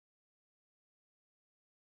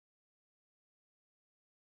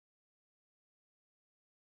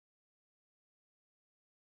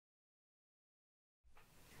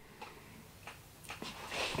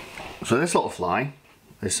So this little fly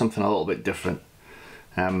is something a little bit different.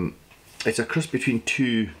 It's a cross between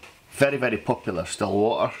two very popular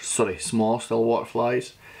small Stillwater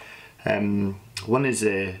flies. One is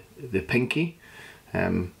the pinky,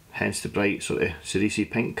 hence the bright sort of cerise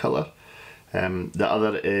pink colour. The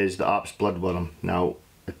other is the Apps bloodworm. Now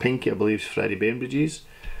the pinky I believe is Freddie Bainbridge's,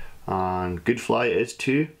 and good fly it is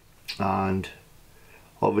too, and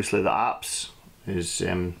obviously the Apps is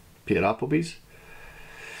Peter Appleby's,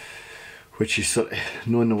 which is sort of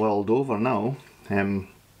known the world over now.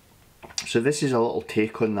 So this is a little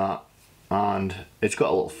take on that, and it's got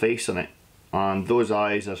a little face on it, and those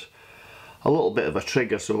eyes are a little bit of a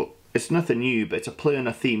trigger, so it's nothing new, but it's a play on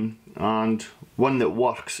a theme and one that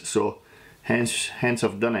works, so hence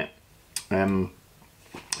I've done it.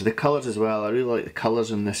 The colours as well, I really like the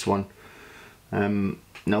colours in this one.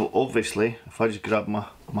 Now obviously if I just grab my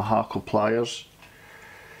hackle pliers,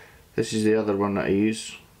 this is the other one that I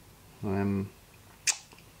use. So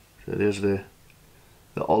there's the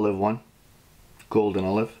olive one, golden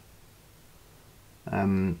olive.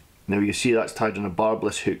 Now you see that's tied on a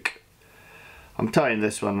barbless hook. I'm tying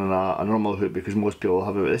this one on a normal hook because most people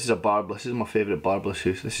have it, but this is a barbless. This is my favourite barbless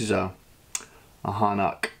hook. This is a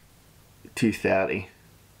Hanak 230,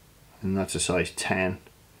 and that's a size 10.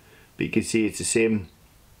 But you can see it's the same,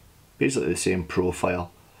 basically the same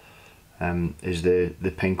profile as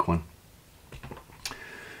the pink one.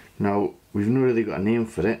 Now we've not really got a name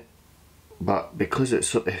for it, but because it's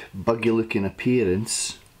sort of buggy looking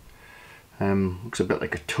appearance, looks a bit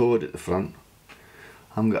like a toad at the front,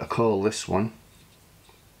 I'm going to call this one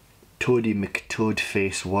Toady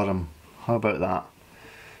McToadface Worm. How about that?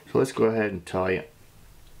 So let's go ahead and tie it.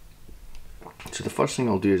 So the first thing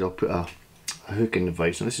I'll do is I'll put a hook in the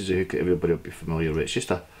vise, and this is a hook that everybody will be familiar with. It's just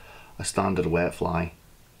a standard wet fly,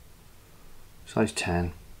 size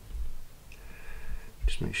 10.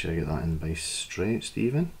 Just make sure I get that in the vise straight,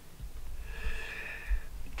 Stephen.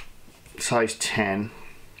 Size 10,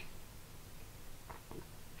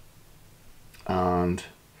 and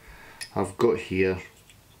I've got here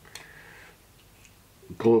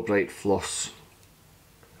Globrite floss,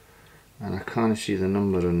 and I can't see the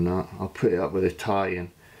number on that. I'll put it up with a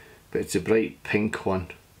tie-in, but it's a bright pink one.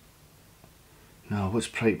 No, what's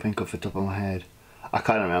bright pink off the top of my head? I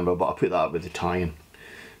can't remember, but I'll put that up with the tie-in.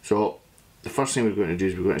 So the first thing we're going to do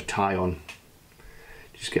is we're going to tie on,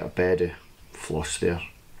 just get a bed of floss there.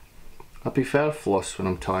 I prefer floss when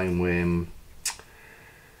I'm tying with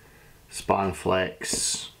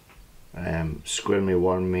Spanflex, Square Me,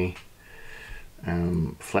 Worm Me,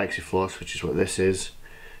 Flexi-Floss, which is what this is.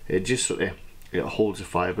 It just sort of, it holds the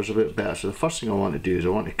fibres a bit better. So the first thing I want to do is I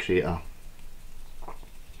want to create a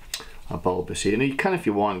bulbous here. Now you can, if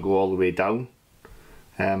you want, go all the way down.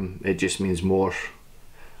 It just means more,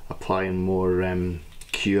 applying more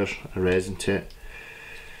cure, a resin to it.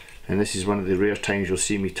 And this is one of the rare times you'll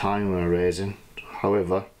see me tying with a resin.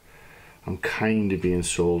 However, I'm kind of being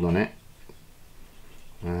sold on it.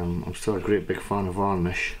 I'm still a great big fan of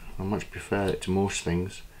varnish. I much prefer it to most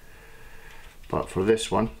things, but for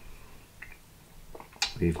this one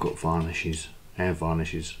we've got resins,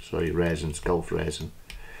 Gulff resin.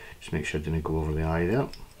 Just make sure I didn't go over the eye there.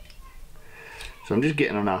 So I'm just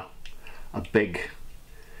getting on a big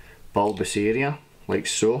bulbous area like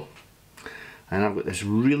so, and I've got this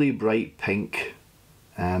really bright pink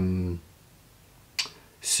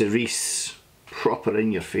cerise, proper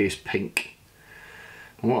in your face pink.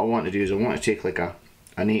 And what I want to do is I want to take like an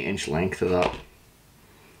 8-inch length of that,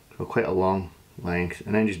 so quite a long length,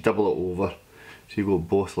 and then just double it over so you go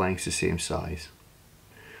both lengths the same size.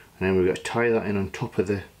 And then we've got to tie that in on top of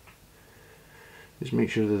the, just make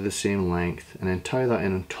sure they're the same length, and then tie that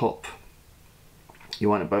in on top. You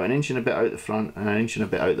want about 1 inch and a bit out the front and 1 inch and a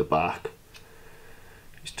bit out the back.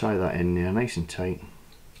 Just tie that in there nice and tight,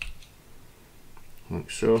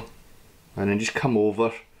 like so, and then just come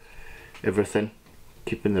over everything,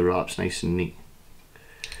 keeping the wraps nice and neat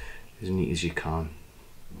as you can.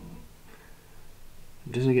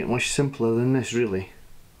 It doesn't get much simpler than this really.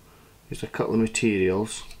 Just a couple of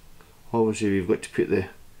materials. Obviously we've got to put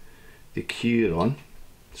the cure on,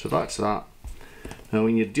 so that's that. Now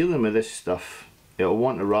when you're dealing with this stuff, it'll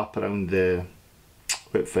want to wrap around the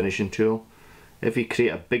whip finishing tool. If you create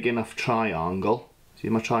a big enough triangle, see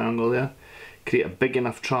my triangle there? Create a big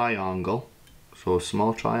enough triangle, so a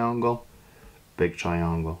small triangle, big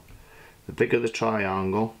triangle. The bigger the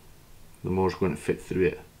triangle, the more it's going to fit through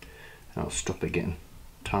it, and I'll stop it getting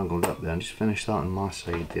tangled up there, and just finish that on my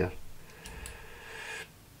side there.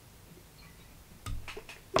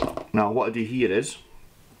 Now what I do here is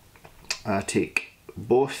I take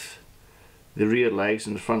both the rear legs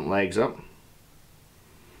and the front legs up,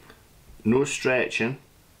 no stretching.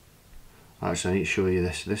 Actually, I need to show you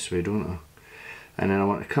this way, don't I? And then I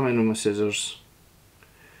want to come in with my scissors.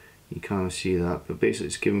 You can't see that, but basically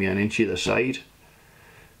it's giving me an inch either side.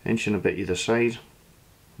 Inch and a bit either side.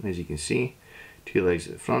 As you can see, 2 legs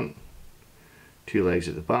at the front, 2 legs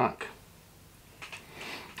at the back.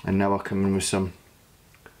 And now I come in with some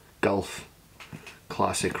Gulff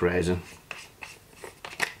Classic resin.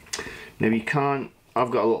 Now you can, I've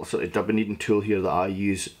got a little sort of dubbing kneading tool here that I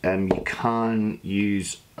use. You can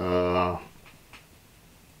use a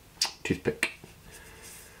toothpick.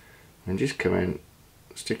 And just come in,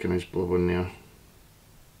 stick a nice blob in there.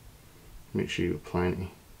 Make sure you've got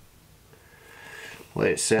plenty.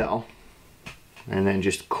 Let it settle. And then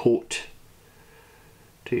just coat.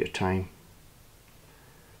 Take your time.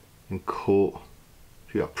 And coat.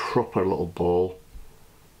 So you got a proper little ball.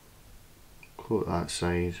 Coat that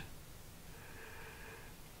side.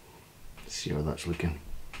 See how that's looking.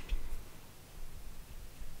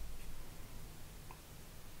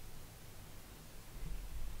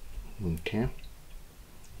 Okay.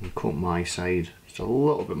 And coat my side just a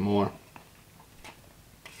little bit more.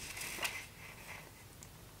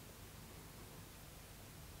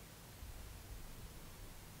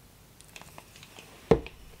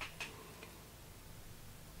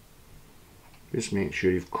 Just make sure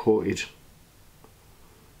you've coated.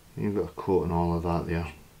 You've got a coat and all of that there.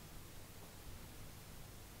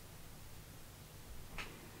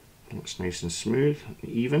 Looks nice and smooth and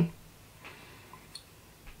even.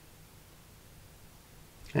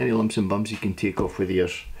 Any lumps and bumps you can take off with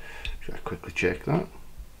yours. Should I quickly check that?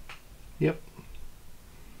 Yep.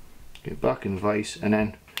 Get back in vise and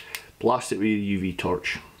then blast it with your UV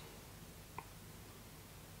torch.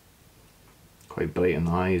 Quite bright in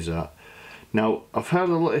the eyes that. Now I've heard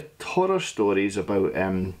a lot of horror stories about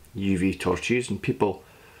UV torches and people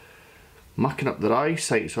mucking up their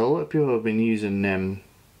eyesight, so a lot of people have been using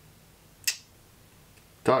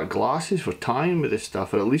dark glasses for tying with this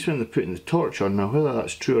stuff, or at least when they're putting the torch on. Now whether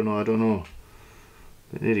that's true or not I don't know,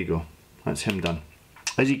 but there you go, that's him done.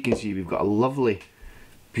 As you can see, we've got a lovely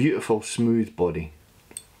beautiful smooth body.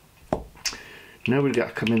 Now we've got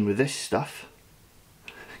to come in with this stuff,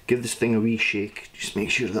 give this thing a wee shake, just make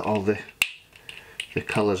sure that all the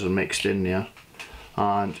colours are mixed in there.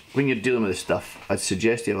 And when you're dealing with this stuff, I'd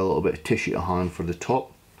suggest you have a little bit of tissue to hand for the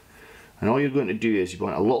top. And all you're going to do is you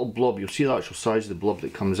want a little blob. You'll see the actual size of the blob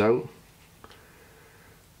that comes out.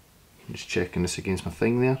 I'm just checking this against my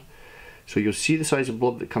thing there. So you'll see the size of the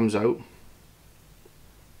blob that comes out.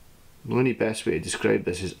 The only best way to describe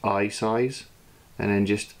this is eye size. And then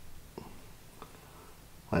just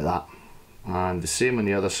like that. And the same on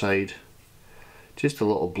the other side. Just a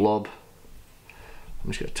little blob.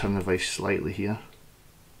 I'm just going to turn the vise slightly here.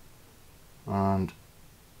 And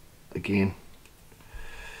again,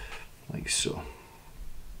 like so.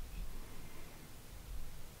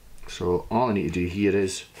 So all I need to do here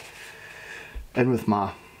is in with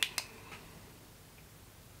my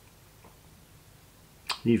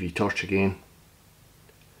UV torch again.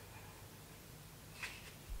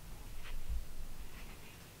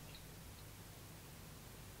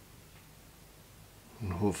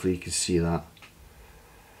 And hopefully you can see that.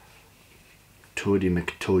 Toady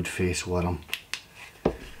McToad face worm.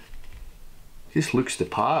 Just looks the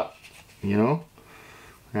part, you know.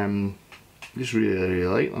 Just really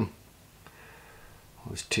like them.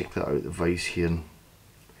 Let's take that out of the vise here and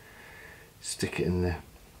stick it in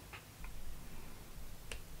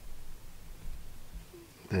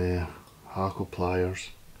the hackle pliers.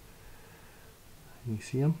 You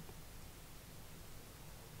see them?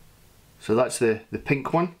 So that's the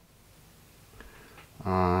pink one,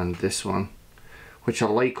 and this one, which I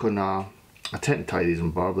like on a, I tend to tie these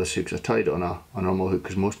on barbless hooks. I tied it on a normal hook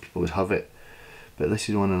because most people would have it, but this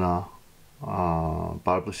is one on a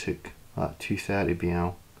barbless hook at 230 BL.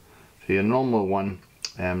 So your normal one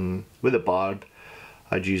with a barb,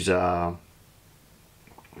 I'd use a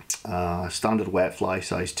standard wet fly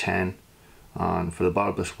size 10, and for the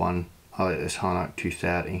barbless one I like this Hanak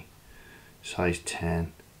 230 size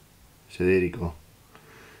 10. So there you go,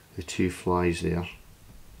 the two flies there.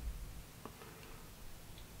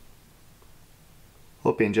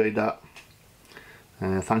 Hope you enjoyed that.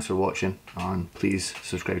 Thanks for watching, and please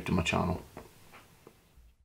subscribe to my channel.